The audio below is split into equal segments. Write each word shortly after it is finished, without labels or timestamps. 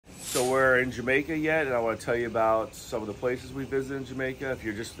So we're in Jamaica yet, and I want to tell you about some of the places we visited in Jamaica. If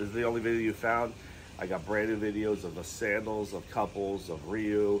this is the only video you found, I got brand new videos of the sandals, of couples, of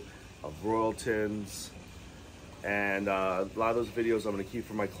Rio, of Royaltons, and a lot of those videos I'm going to keep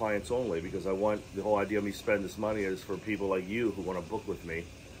for my clients only, because I want the whole idea of me spending this money is for people like you who want to book with me.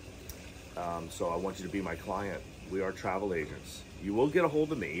 So I want you to be my client. We are travel agents. You will get a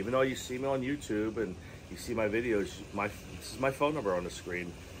hold of me, even though you see me on YouTube and you see my videos. This is my phone number on the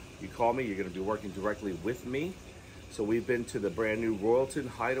screen. You call me, you're going to be working directly with me. So we've been to the brand new Royalton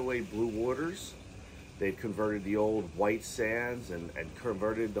Hideaway Blue Waters. They've converted the old white sands and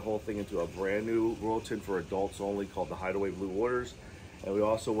converted the whole thing into a brand new Royalton for adults only called the Hideaway Blue Waters. And we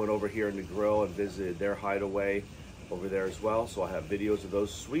also went over here in the grill and visited their hideaway over there as well. So I have videos of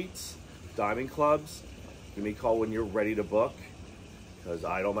those suites, diamond clubs. Give me a call when you're ready to book, because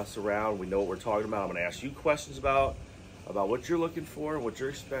I don't mess around. We know what we're talking about. I'm going to ask you questions about what you're looking for and what you're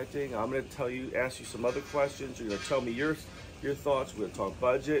expecting. I'm going to ask you some other questions. You're going to tell me your thoughts. We're going to talk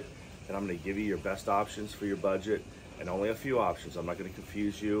budget, and I'm going to give you your best options for your budget, and only a few options. I'm not going to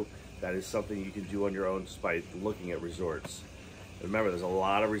confuse you. That is something you can do on your own despite looking at resorts. And remember, there's a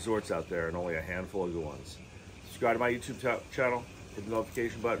lot of resorts out there and only a handful of good ones. Subscribe to my YouTube channel. Hit the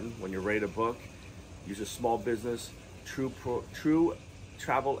notification button when you're ready to book. Use a small business, true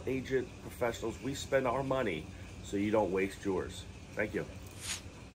travel agent professionals. We spend our money so you don't waste yours. Thank you.